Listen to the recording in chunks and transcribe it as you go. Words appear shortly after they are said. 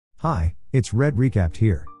Hi, it's Red Recapped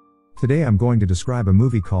here. Today I'm going to describe a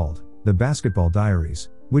movie called The Basketball Diaries,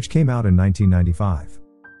 which came out in 1995.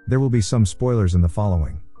 There will be some spoilers in the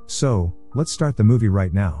following, so let's start the movie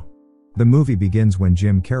right now. The movie begins when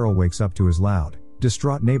Carroll wakes up to his loud,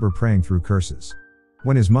 distraught neighbor praying through curses.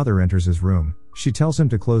 When his mother enters his room, she tells him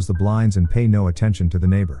to close the blinds and pay no attention to the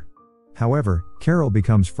neighbor. However, Carroll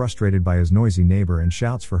becomes frustrated by his noisy neighbor and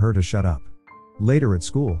shouts for her to shut up. Later at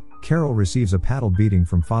school, Carroll receives a paddle beating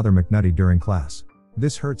from Father McNutty during class.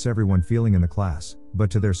 This hurts everyone feeling in the class, but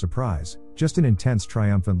to their surprise, just an intense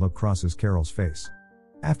triumphant look crosses Carroll's face.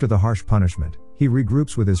 After the harsh punishment, he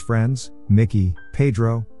regroups with his friends, Mickey,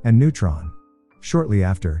 Pedro, and Neutron. Shortly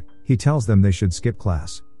after, he tells them they should skip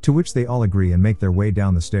class, to which they all agree and make their way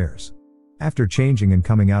down the stairs. After changing and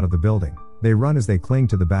coming out of the building, they run as they cling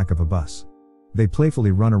to the back of a bus. They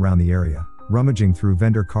playfully run around the area, rummaging through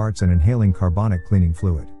vendor carts and inhaling carbonic cleaning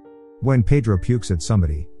fluid. When Pedro pukes at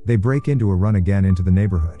somebody, they break into a run again into the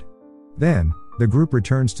neighborhood. Then, the group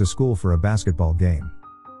returns to school for a basketball game.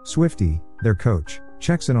 Swifty, their coach,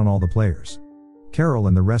 checks in on all the players. Carroll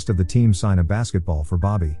and the rest of the team sign a basketball for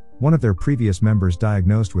Bobby, one of their previous members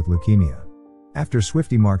diagnosed with leukemia. After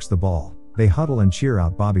Swifty marks the ball, they huddle and cheer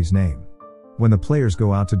out Bobby's name. When the players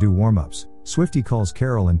go out to do warm-ups, Swifty calls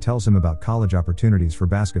Carroll and tells him about college opportunities for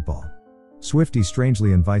basketball. Swifty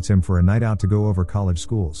strangely invites him for a night out to go over college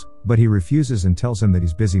schools, but he refuses and tells him that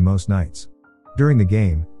he's busy most nights. During the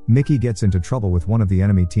game, Mickey gets into trouble with one of the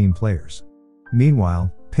enemy team players.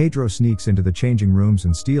 Meanwhile, Pedro sneaks into the changing rooms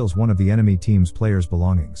and steals one of the enemy team's players'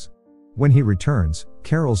 belongings. When he returns,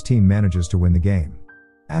 Carroll's team manages to win the game.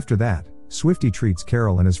 After that, Swifty treats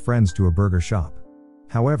Carroll and his friends to a burger shop.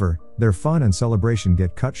 However, their fun and celebration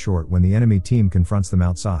get cut short when the enemy team confronts them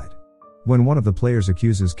outside. When one of the players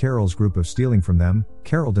accuses Carroll's group of stealing from them,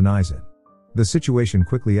 Carroll denies it. The situation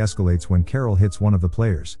quickly escalates when Carroll hits one of the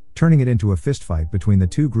players, turning it into a fistfight between the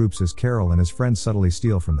two groups as Carroll and his friends subtly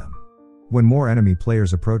steal from them. When more enemy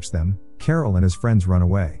players approach them, Carroll and his friends run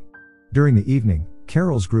away. During the evening,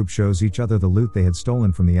 Carroll's group shows each other the loot they had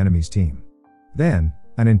stolen from the enemy's team. Then,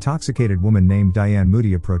 an intoxicated woman named Diane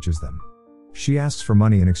Moody approaches them. She asks for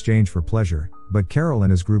money in exchange for pleasure, but Carroll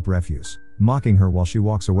and his group refuse, mocking her while she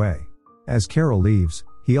walks away. As Carroll leaves,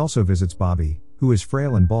 he also visits Bobby, who is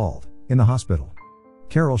frail and bald, in the hospital.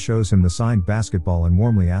 Carroll shows him the signed basketball and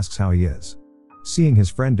warmly asks how he is. Seeing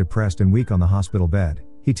his friend depressed and weak on the hospital bed,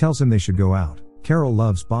 he tells him they should go out. Carroll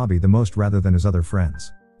loves Bobby the most rather than his other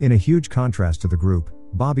friends. In a huge contrast to the group,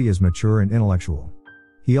 Bobby is mature and intellectual.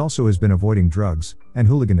 He also has been avoiding drugs and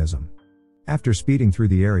hooliganism. After speeding through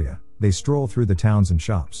the area, they stroll through the towns and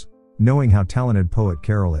shops. Knowing how talented poet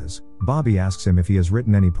Carroll is, Bobby asks him if he has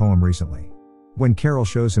written any poem recently. When Carroll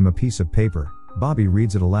shows him a piece of paper, Bobby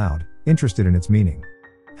reads it aloud, interested in its meaning.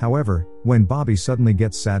 However, when Bobby suddenly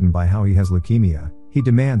gets saddened by how he has leukemia, he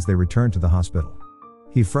demands they return to the hospital.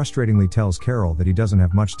 He frustratingly tells Carroll that he doesn't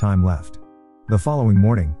have much time left. The following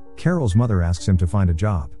morning, Carroll's mother asks him to find a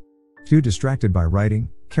job. Too distracted by writing,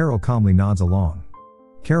 Carroll calmly nods along.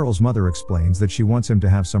 Carroll's mother explains that she wants him to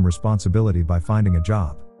have some responsibility by finding a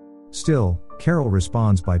job. Still, Carroll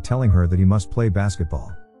responds by telling her that he must play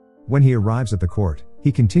basketball. When he arrives at the court,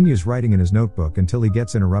 he continues writing in his notebook until he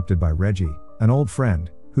gets interrupted by Reggie, an old friend,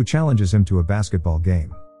 who challenges him to a basketball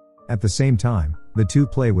game. At the same time, the two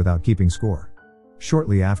play without keeping score.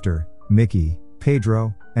 Shortly after, Mickey,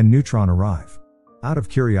 Pedro, and Neutron arrive. Out of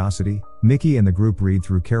curiosity, Mickey and the group read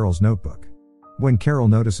through Carroll's notebook. When Carroll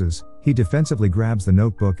notices, he defensively grabs the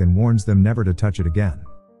notebook and warns them never to touch it again.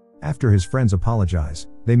 After his friends apologize,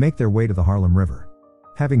 they make their way to the Harlem River.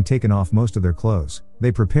 Having taken off most of their clothes,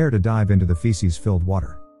 they prepare to dive into the feces-filled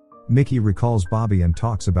water. Mickey recalls Bobby and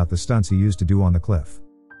talks about the stunts he used to do on the cliff.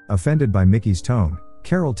 Offended by Mickey's tone,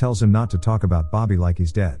 Carroll tells him not to talk about Bobby like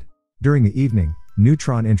he's dead. During the evening,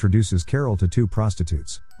 Neutron introduces Carroll to two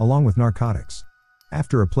prostitutes, along with narcotics.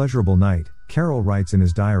 After a pleasurable night, Carroll writes in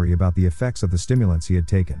his diary about the effects of the stimulants he had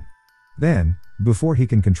taken. Then, before he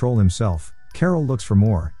can control himself, Carroll looks for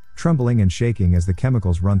more, trembling and shaking as the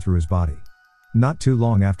chemicals run through his body. Not too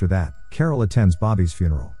long after that, Carroll attends Bobby's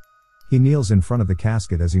funeral. He kneels in front of the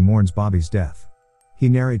casket as he mourns Bobby's death. He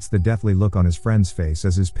narrates the deathly look on his friend's face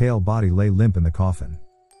as his pale body lay limp in the coffin.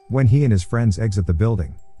 When he and his friends exit the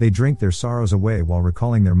building, they drink their sorrows away while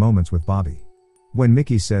recalling their moments with Bobby. When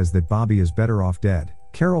Mickey says that Bobby is better off dead,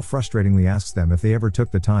 Carroll frustratingly asks them if they ever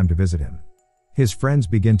took the time to visit him. His friends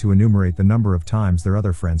begin to enumerate the number of times their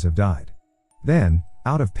other friends have died. Then,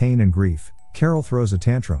 out of pain and grief, Carroll throws a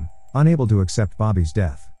tantrum, unable to accept Bobby's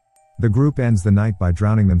death. The group ends the night by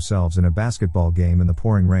drowning themselves in a basketball game in the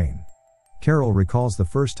pouring rain. Carroll recalls the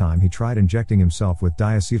first time he tried injecting himself with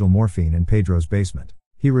diacetyl morphine in Pedro's basement.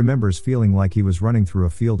 He remembers feeling like he was running through a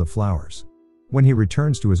field of flowers. When he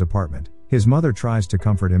returns to his apartment, his mother tries to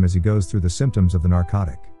comfort him as he goes through the symptoms of the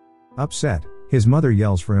narcotic. Upset, his mother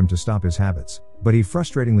yells for him to stop his habits, but he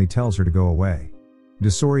frustratingly tells her to go away.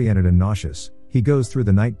 Disoriented and nauseous, he goes through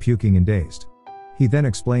the night puking and dazed. He then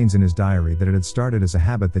explains in his diary that it had started as a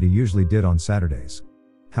habit that he usually did on Saturdays.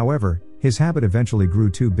 However, his habit eventually grew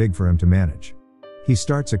too big for him to manage. He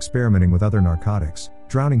starts experimenting with other narcotics,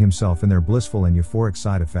 drowning himself in their blissful and euphoric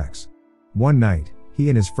side effects. One night, he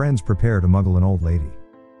and his friends prepare to muggle an old lady.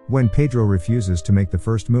 When Pedro refuses to make the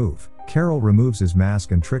first move, Carroll removes his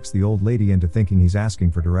mask and tricks the old lady into thinking he's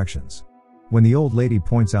asking for directions. When the old lady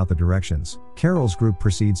points out the directions, Carroll's group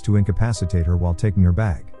proceeds to incapacitate her while taking her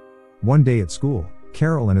bag. One day at school,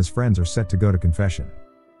 Carroll and his friends are set to go to confession.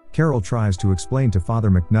 Carroll tries to explain to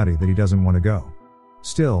Father McNutty that he doesn't want to go.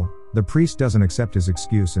 Still, the priest doesn't accept his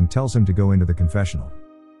excuse and tells him to go into the confessional.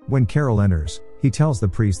 When Carroll enters, he tells the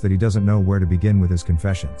priest that he doesn't know where to begin with his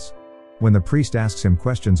confessions. When the priest asks him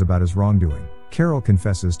questions about his wrongdoing, Carroll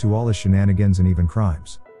confesses to all his shenanigans and even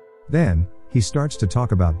crimes. Then, he starts to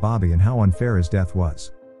talk about Bobby and how unfair his death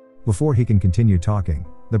was. Before he can continue talking,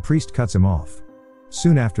 the priest cuts him off.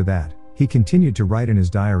 Soon after that, he continued to write in his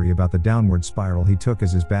diary about the downward spiral he took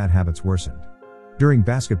as his bad habits worsened. During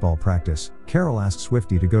basketball practice, Carroll asks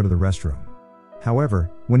Swifty to go to the restroom.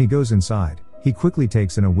 However, when he goes inside, he quickly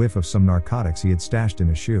takes in a whiff of some narcotics he had stashed in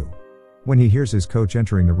his shoe. When he hears his coach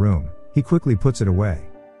entering the room, he quickly puts it away.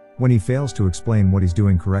 When he fails to explain what he's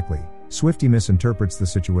doing correctly, Swifty misinterprets the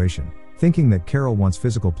situation, thinking that Carroll wants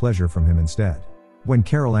physical pleasure from him instead. When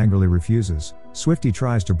Carroll angrily refuses, Swifty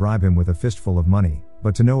tries to bribe him with a fistful of money,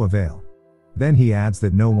 but to no avail. Then he adds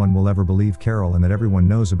that no one will ever believe Carroll and that everyone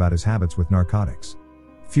knows about his habits with narcotics.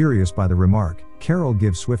 Furious by the remark, Carroll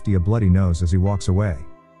gives Swifty a bloody nose as he walks away.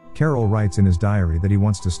 Carroll writes in his diary that he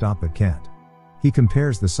wants to stop but can't. He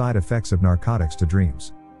compares the side effects of narcotics to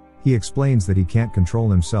dreams. He explains that he can't control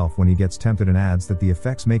himself when he gets tempted and adds that the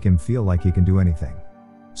effects make him feel like he can do anything.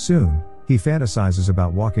 Soon, he fantasizes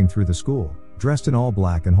about walking through the school, dressed in all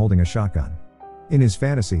black and holding a shotgun. In his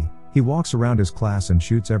fantasy, he walks around his class and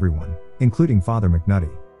shoots everyone, including Father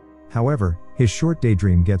McNutty. However, his short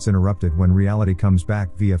daydream gets interrupted when reality comes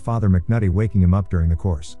back via Father McNutty waking him up during the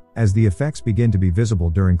course. As the effects begin to be visible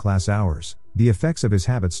during class hours, the effects of his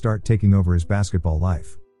habits start taking over his basketball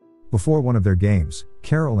life. Before one of their games,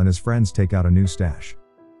 Carroll and his friends take out a new stash.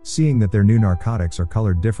 Seeing that their new narcotics are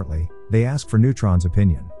colored differently, they ask for Neutron's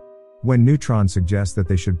opinion. When Neutron suggests that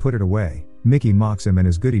they should put it away, Mickey mocks him and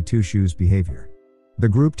his goody two-shoes behavior. The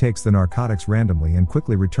group takes the narcotics randomly and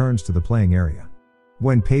quickly returns to the playing area.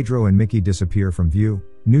 When Pedro and Mickey disappear from view,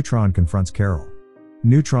 Neutron confronts Carroll.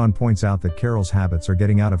 Neutron points out that Carroll's habits are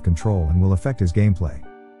getting out of control and will affect his gameplay.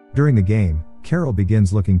 During the game, Carroll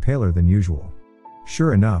begins looking paler than usual.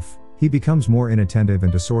 Sure enough, he becomes more inattentive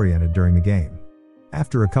and disoriented during the game.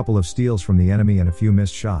 After a couple of steals from the enemy and a few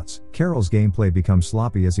missed shots, Carroll's gameplay becomes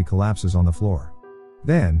sloppy as he collapses on the floor.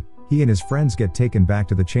 Then, he and his friends get taken back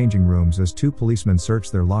to the changing rooms as two policemen search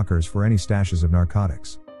their lockers for any stashes of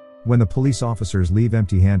narcotics. When the police officers leave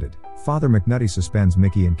empty-handed, Father McNutty suspends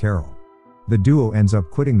Mickey and Carroll. The duo ends up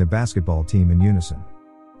quitting the basketball team in unison.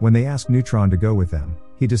 When they ask Neutron to go with them,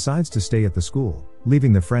 he decides to stay at the school,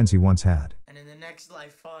 leaving the friends he once had. And in the next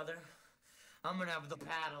life, Father, I'm gonna have the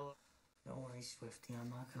paddle. Don't worry, Swifty, I'm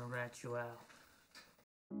not gonna rat you out.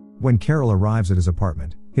 When Carroll arrives at his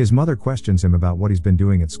apartment, his mother questions him about what he's been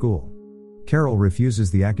doing at school. Carroll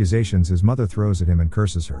refuses the accusations his mother throws at him and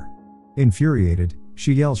curses her. Infuriated,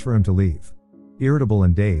 she yells for him to leave. Irritable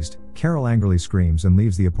and dazed, Carroll angrily screams and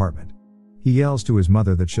leaves the apartment. He yells to his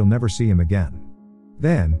mother that she'll never see him again.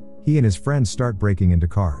 Then, he and his friends start breaking into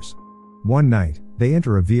cars. One night, they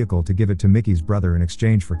enter a vehicle to give it to Mickey's brother in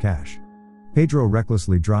exchange for cash. Pedro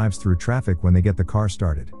recklessly drives through traffic when they get the car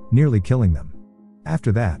started, nearly killing them.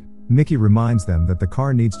 After that, Mickey reminds them that the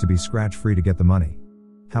car needs to be scratch-free to get the money.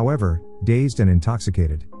 However, dazed and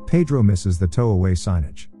intoxicated, Pedro misses the tow-away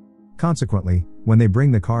signage. Consequently, when they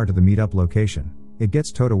bring the car to the meet-up location, it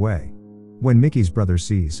gets towed away. When Mickey's brother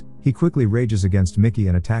sees, he quickly rages against Mickey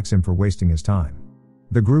and attacks him for wasting his time.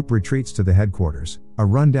 The group retreats to the headquarters, a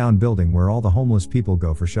run-down building where all the homeless people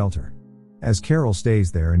go for shelter. As Carroll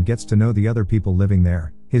stays there and gets to know the other people living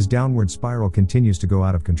there, his downward spiral continues to go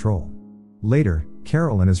out of control. Later,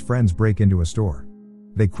 Carroll and his friends break into a store.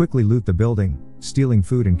 They quickly loot the building, stealing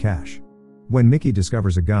food and cash. When Mickey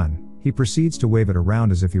discovers a gun, he proceeds to wave it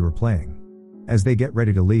around as if he were playing. As they get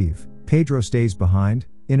ready to leave, Pedro stays behind,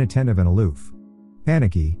 inattentive and aloof.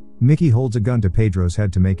 Panicky, Mickey holds a gun to Pedro's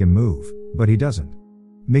head to make him move, but he doesn't.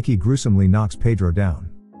 Mickey gruesomely knocks Pedro down.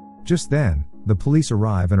 Just then, the police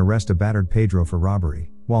arrive and arrest a battered Pedro for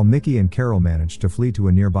robbery, while Mickey and Carroll manage to flee to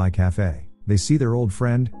a nearby cafe, they see their old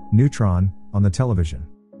friend, Neutron, on the television.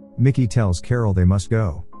 Mickey tells Carroll they must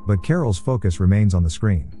go, but Carroll's focus remains on the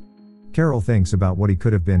screen. Carroll thinks about what he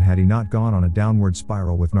could have been had he not gone on a downward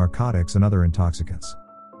spiral with narcotics and other intoxicants.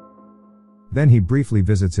 Then he briefly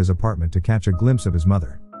visits his apartment to catch a glimpse of his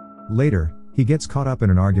mother. Later, he gets caught up in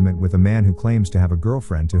an argument with a man who claims to have a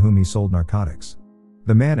girlfriend to whom he sold narcotics.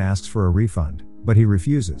 The man asks for a refund, but he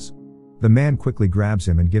refuses. The man quickly grabs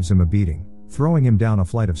him and gives him a beating, throwing him down a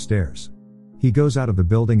flight of stairs. He goes out of the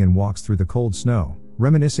building and walks through the cold snow,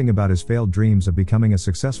 reminiscing about his failed dreams of becoming a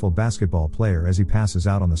successful basketball player as he passes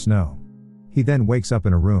out on the snow. He then wakes up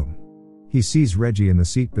in a room. He sees Reggie in the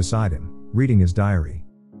seat beside him, reading his diary.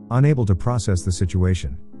 Unable to process the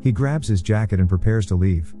situation, he grabs his jacket and prepares to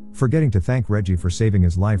leave, forgetting to thank Reggie for saving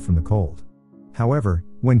his life from the cold. However,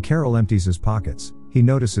 when Carroll empties his pockets, he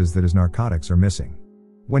notices that his narcotics are missing.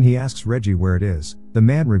 When he asks Reggie where it is, the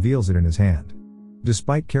man reveals it in his hand.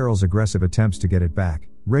 Despite Carroll's aggressive attempts to get it back,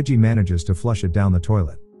 Reggie manages to flush it down the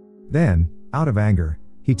toilet. Then, out of anger,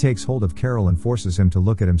 he takes hold of Carroll and forces him to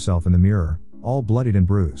look at himself in the mirror, all bloodied and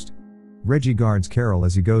bruised. Reggie guards Carroll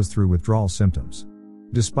as he goes through withdrawal symptoms.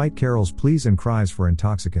 Despite Carroll's pleas and cries for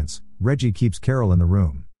intoxicants, Reggie keeps Carroll in the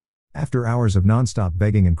room. After hours of non-stop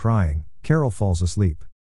begging and crying, Carroll falls asleep.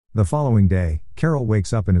 The following day, Carroll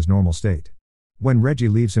wakes up in his normal state. When Reggie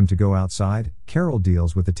leaves him to go outside, Carroll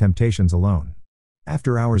deals with the temptations alone.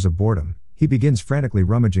 After hours of boredom, he begins frantically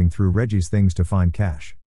rummaging through Reggie's things to find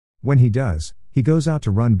cash. When he does, he goes out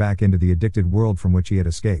to run back into the addicted world from which he had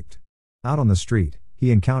escaped. Out on the street,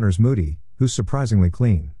 he encounters Moody, who's surprisingly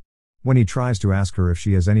clean. When he tries to ask her if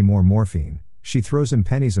she has any more morphine, she throws him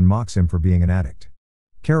pennies and mocks him for being an addict.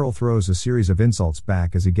 Carroll throws a series of insults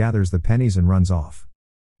back as he gathers the pennies and runs off.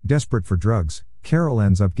 Desperate for drugs, Carroll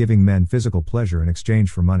ends up giving men physical pleasure in exchange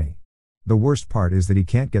for money. The worst part is that he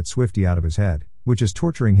can't get Swifty out of his head, which is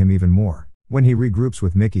torturing him even more. When he regroups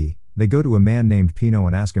with Mickey, they go to a man named Pino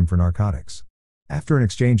and ask him for narcotics. After an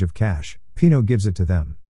exchange of cash, Pino gives it to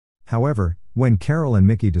them. However, when Carroll and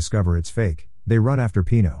Mickey discover it's fake, they run after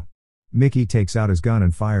Pino. Mickey takes out his gun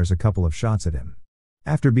and fires a couple of shots at him.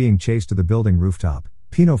 After being chased to the building rooftop,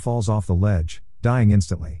 Pino falls off the ledge, dying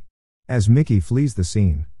instantly. As Mickey flees the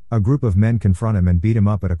scene, a group of men confront him and beat him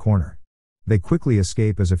up at a corner. They quickly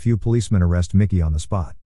escape as a few policemen arrest Mickey on the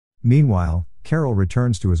spot. Meanwhile, Carroll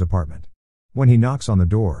returns to his apartment. When he knocks on the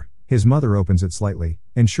door, his mother opens it slightly,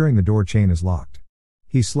 ensuring the door chain is locked.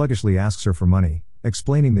 He sluggishly asks her for money,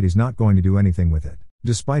 explaining that he's not going to do anything with it.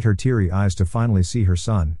 Despite her teary eyes to finally see her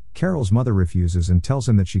son, Carroll's mother refuses and tells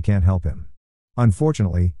him that she can't help him.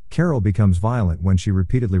 Unfortunately, Carroll becomes violent when she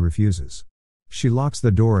repeatedly refuses. She locks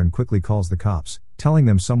the door and quickly calls the cops, telling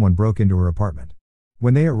them someone broke into her apartment.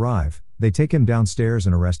 When they arrive, they take him downstairs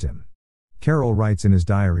and arrest him. Carroll writes in his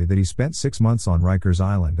diary that he spent 6 months on Rikers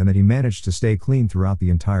Island and that he managed to stay clean throughout the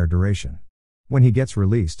entire duration. When he gets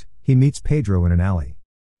released, he meets Pedro in an alley.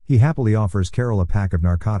 He happily offers Carroll a pack of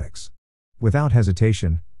narcotics. Without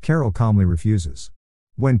hesitation, Carroll calmly refuses.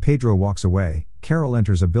 When Pedro walks away, Carroll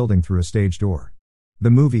enters a building through a stage door. The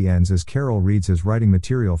movie ends as Carroll reads his writing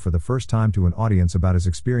material for the first time to an audience about his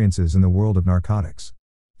experiences in the world of narcotics.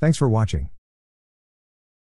 Thanks for watching.